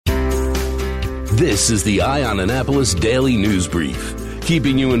This is the Eye on Annapolis Daily News Brief,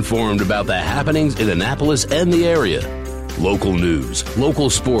 keeping you informed about the happenings in Annapolis and the area. Local news,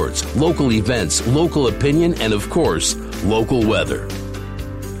 local sports, local events, local opinion, and of course, local weather.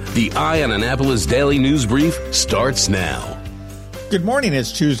 The Eye on Annapolis Daily News Brief starts now. Good morning.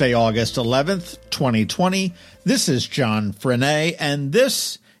 It's Tuesday, August 11th, 2020. This is John Frenaye, and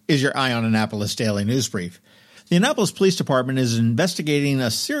this is your Eye on Annapolis Daily News Brief. The Annapolis Police Department is investigating a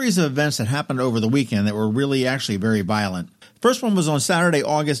series of events that happened over the weekend that were really actually very violent. First one was on Saturday,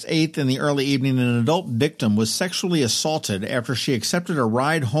 August 8th in the early evening. An adult victim was sexually assaulted after she accepted a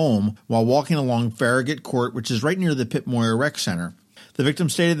ride home while walking along Farragut Court, which is right near the Pitt Moyer Rec Center. The victim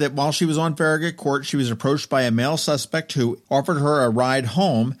stated that while she was on Farragut Court, she was approached by a male suspect who offered her a ride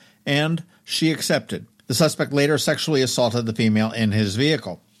home, and she accepted. The suspect later sexually assaulted the female in his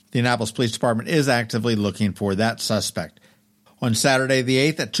vehicle. The Annapolis Police Department is actively looking for that suspect. On Saturday the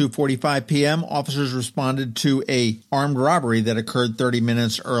 8th at 2:45 p.m., officers responded to a armed robbery that occurred 30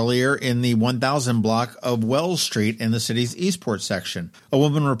 minutes earlier in the 1000 block of Wells Street in the city's Eastport section. A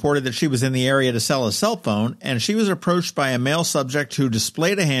woman reported that she was in the area to sell a cell phone, and she was approached by a male subject who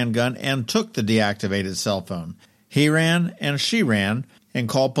displayed a handgun and took the deactivated cell phone. He ran and she ran and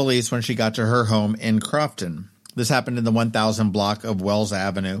called police when she got to her home in Crofton. This happened in the 1000 block of Wells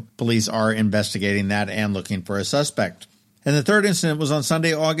Avenue. Police are investigating that and looking for a suspect. And the third incident was on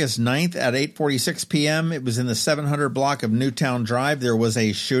Sunday, August 9th at 8:46 p.m. It was in the 700 block of Newtown Drive. There was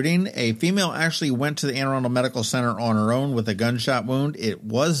a shooting. A female actually went to the Anne Arundel Medical Center on her own with a gunshot wound. It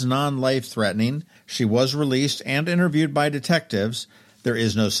was non-life-threatening. She was released and interviewed by detectives. There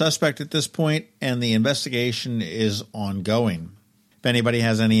is no suspect at this point, and the investigation is ongoing. If anybody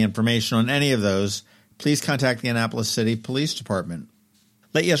has any information on any of those, please contact the Annapolis City Police Department.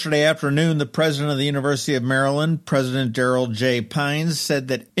 Late yesterday afternoon, the president of the University of Maryland, President Darrell J. Pines, said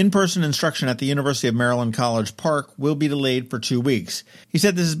that in-person instruction at the University of Maryland College Park will be delayed for 2 weeks. He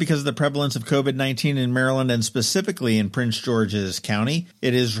said this is because of the prevalence of COVID-19 in Maryland and specifically in Prince George's County.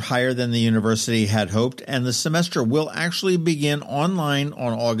 It is higher than the university had hoped, and the semester will actually begin online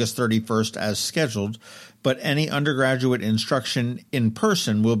on August 31st as scheduled, but any undergraduate instruction in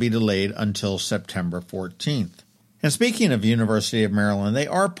person will be delayed until September 14th. And speaking of University of Maryland, they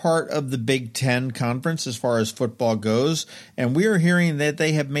are part of the Big Ten Conference as far as football goes, and we are hearing that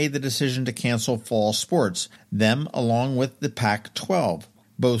they have made the decision to cancel fall sports, them along with the Pac-12.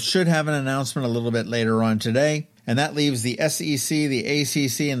 Both should have an announcement a little bit later on today, and that leaves the SEC, the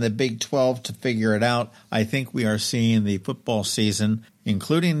ACC, and the Big 12 to figure it out. I think we are seeing the football season,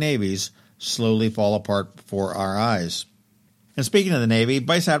 including Navy's, slowly fall apart before our eyes. And speaking of the Navy,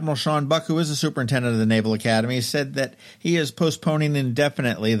 Vice Admiral Sean Buck, who is the superintendent of the Naval Academy, said that he is postponing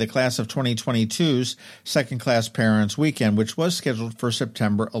indefinitely the class of 2022's second-class parents' weekend, which was scheduled for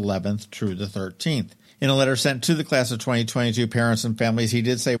September 11th through the 13th. In a letter sent to the class of 2022 parents and families, he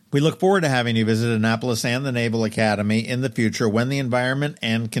did say, "We look forward to having you visit Annapolis and the Naval Academy in the future when the environment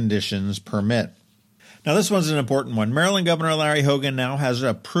and conditions permit." Now, this one's an important one. Maryland Governor Larry Hogan now has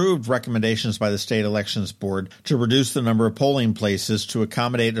approved recommendations by the State Elections Board to reduce the number of polling places to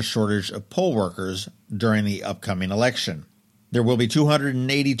accommodate a shortage of poll workers during the upcoming election. There will be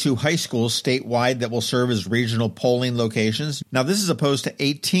 282 high schools statewide that will serve as regional polling locations. Now, this is opposed to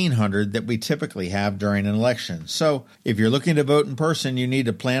 1,800 that we typically have during an election. So, if you're looking to vote in person, you need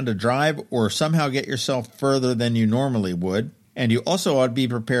to plan to drive or somehow get yourself further than you normally would. And you also ought to be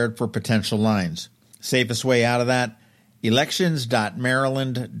prepared for potential lines. Safest way out of that,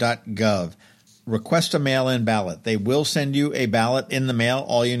 elections.maryland.gov. Request a mail-in ballot. They will send you a ballot in the mail.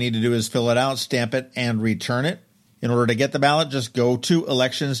 All you need to do is fill it out, stamp it, and return it. In order to get the ballot, just go to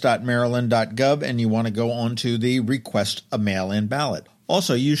elections.maryland.gov, and you want to go on to the request a mail-in ballot.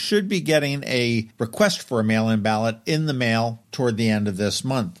 Also, you should be getting a request for a mail-in ballot in the mail toward the end of this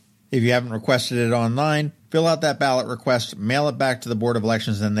month. If you haven't requested it online, fill out that ballot request, mail it back to the Board of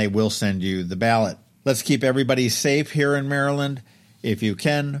Elections, and they will send you the ballot. Let's keep everybody safe here in Maryland. If you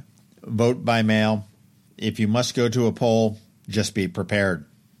can, vote by mail. If you must go to a poll, just be prepared.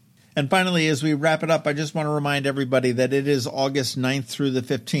 And finally, as we wrap it up, I just want to remind everybody that it is August 9th through the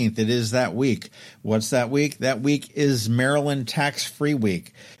 15th. It is that week. What's that week? That week is Maryland Tax-Free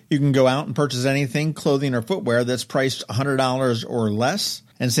Week. You can go out and purchase anything, clothing or footwear, that's priced $100 or less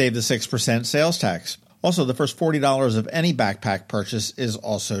and save the 6% sales tax. Also, the first $40 of any backpack purchase is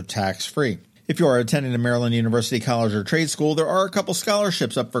also tax-free. If you are attending a Maryland University College or trade school, there are a couple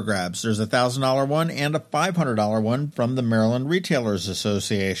scholarships up for grabs. There's a $1,000 one and a $500 one from the Maryland Retailers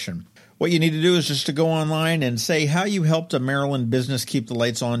Association. What you need to do is just to go online and say how you helped a Maryland business keep the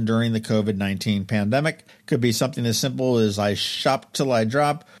lights on during the COVID-19 pandemic. Could be something as simple as I shopped till I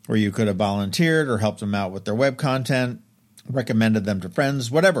drop, or you could have volunteered or helped them out with their web content, recommended them to friends,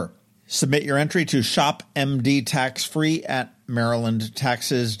 whatever. Submit your entry to ShopMD Tax Free at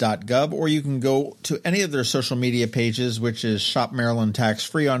marylandtaxes.gov, or you can go to any of their social media pages, which is Shop Maryland Tax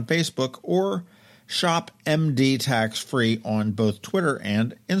Free on Facebook or Shop MD Tax Free on both Twitter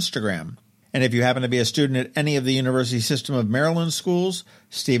and Instagram. And if you happen to be a student at any of the University System of Maryland schools,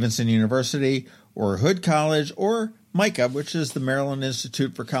 Stevenson University or Hood College or MICA, which is the Maryland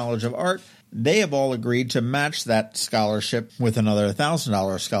Institute for College of Art, they have all agreed to match that scholarship with another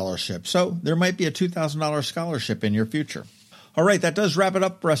 $1,000 scholarship. So there might be a $2,000 scholarship in your future. All right, that does wrap it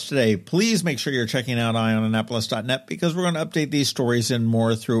up for us today. Please make sure you're checking out eyeonannapolis.net because we're going to update these stories and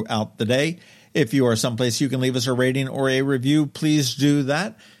more throughout the day. If you are someplace you can leave us a rating or a review, please do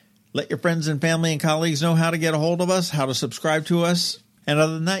that. Let your friends and family and colleagues know how to get a hold of us, how to subscribe to us. And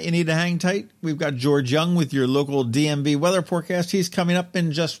other than that, you need to hang tight. We've got George Young with your local DMV weather forecast. He's coming up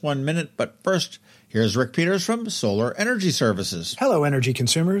in just 1 minute. But first, here's Rick Peters from Solar Energy Services. Hello, energy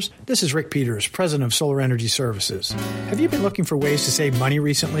consumers. This is Rick Peters, president of Solar Energy Services. Have you been looking for ways to save money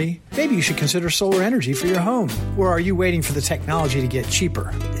recently? Maybe you should consider solar energy for your home. Or are you waiting for the technology to get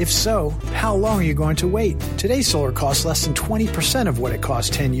cheaper? If so, how long are you going to wait? Today's solar costs less than 20% of what it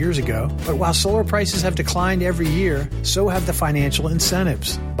cost 10 years ago. But while solar prices have declined every year, so have the financial incentives.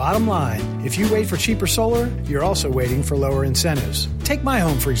 Bottom line, if you wait for cheaper solar, you're also waiting for lower incentives. Take my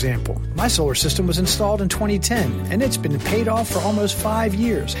home, for example. My solar system was installed in 2010, and it's been paid off for almost 5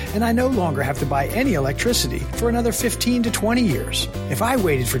 years, and I no longer have to buy any electricity for another 15 to 20 years. If I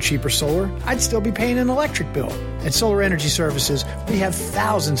waited for cheaper solar, I'd still be paying an electric bill. At Solar Energy Services, we have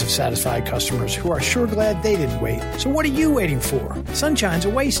thousands of satisfied customers who are sure glad they didn't wait. So what are you waiting for? Sunshine's a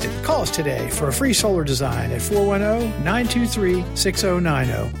wasted. Call us today for a free solar design at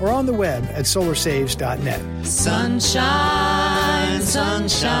 410-923-6090 or on the web at solarsaves.net. Sunshine,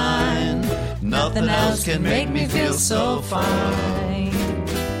 sunshine, nothing else can make me feel so fine.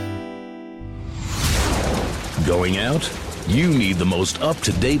 Going out? You need the most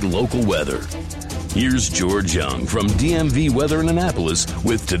up-to-date local weather. Here's George Young from DMV Weather in Annapolis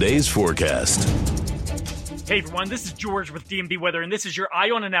with today's forecast. Hey everyone, this is George with DMV Weather, and this is your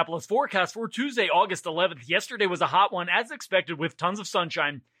Eye on Annapolis forecast for Tuesday, August 11th. Yesterday was a hot one, as expected, with tons of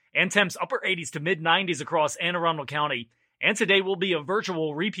sunshine and temps upper 80s to mid-90s across Anne Arundel County. And today will be a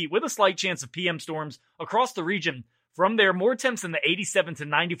virtual repeat with a slight chance of PM storms across the region. From there, more temps in the 87 to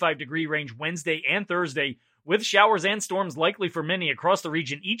 95 degree range Wednesday and Thursday, with showers and storms likely for many across the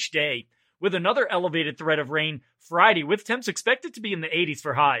region each day, with another elevated threat of rain Friday, with temps expected to be in the 80s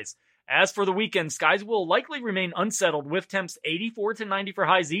for highs. As for the weekend, skies will likely remain unsettled, with temps 84 to 90 for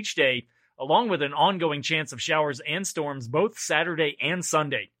highs each day, along with an ongoing chance of showers and storms both Saturday and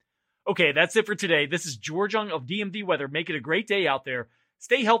Sunday. Okay, that's it for today. This is George Young of DMV Weather. Make it a great day out there.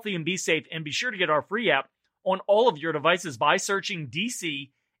 Stay healthy and be safe, and be sure to get our free app on all of your devices by searching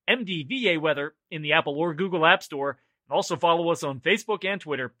DC MDVA Weather in the Apple or Google App Store. And also follow us on Facebook and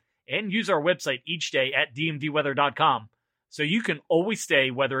Twitter, and use our website each day at dmvweather.com so you can always stay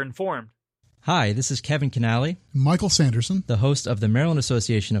weather informed. Hi, this is Kevin Canale, Michael Sanderson, the host of the Maryland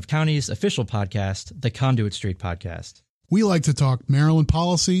Association of Counties official podcast, the Conduit Street Podcast. We like to talk Maryland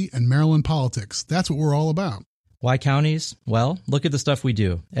policy and Maryland politics. That's what we're all about. Why counties? Well, look at the stuff we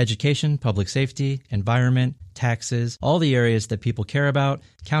do. Education, public safety, environment, taxes, all the areas that people care about.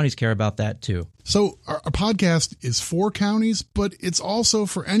 Counties care about that too. So our podcast is for counties, but it's also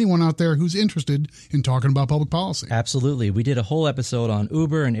for anyone out there who's interested in talking about public policy. Absolutely. We did a whole episode on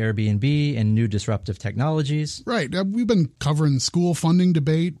Uber and Airbnb and new disruptive technologies. Right. We've been covering school funding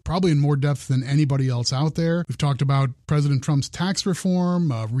debate, probably in more depth than anybody else out there. We've talked about President Trump's tax reform,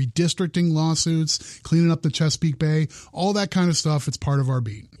 redistricting lawsuits, cleaning up the Chesapeake Bay, all that kind of stuff. It's part of our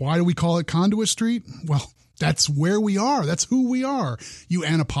beat. Why do we call it Conduit Street? Well, that's where we are. That's who we are. You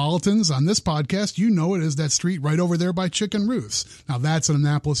Annapolitans on this podcast, you know it as that street right over there by Chicken Ruth's. Now, that's an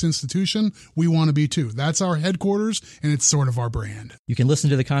Annapolis institution. We want to be too. That's our headquarters, and it's sort of our brand. You can listen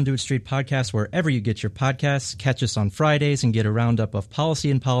to the Conduit Street podcast wherever you get your podcasts. Catch us on Fridays and get a roundup of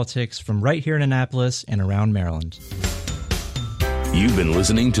policy and politics from right here in Annapolis and around Maryland. You've been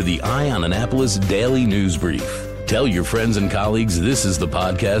listening to the Eye on Annapolis Daily News Brief. Tell your friends and colleagues this is the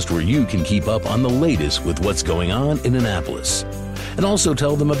podcast where you can keep up on the latest with what's going on in Annapolis. And also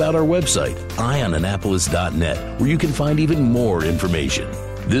tell them about our website, eyeonannapolis.net, where you can find even more information.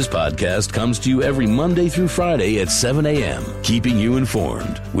 This podcast comes to you every Monday through Friday at 7 a.m., keeping you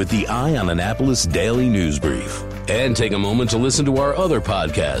informed with the Eye on Annapolis Daily News Brief. And take a moment to listen to our other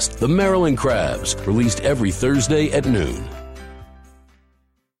podcast, The Maryland Crabs, released every Thursday at noon.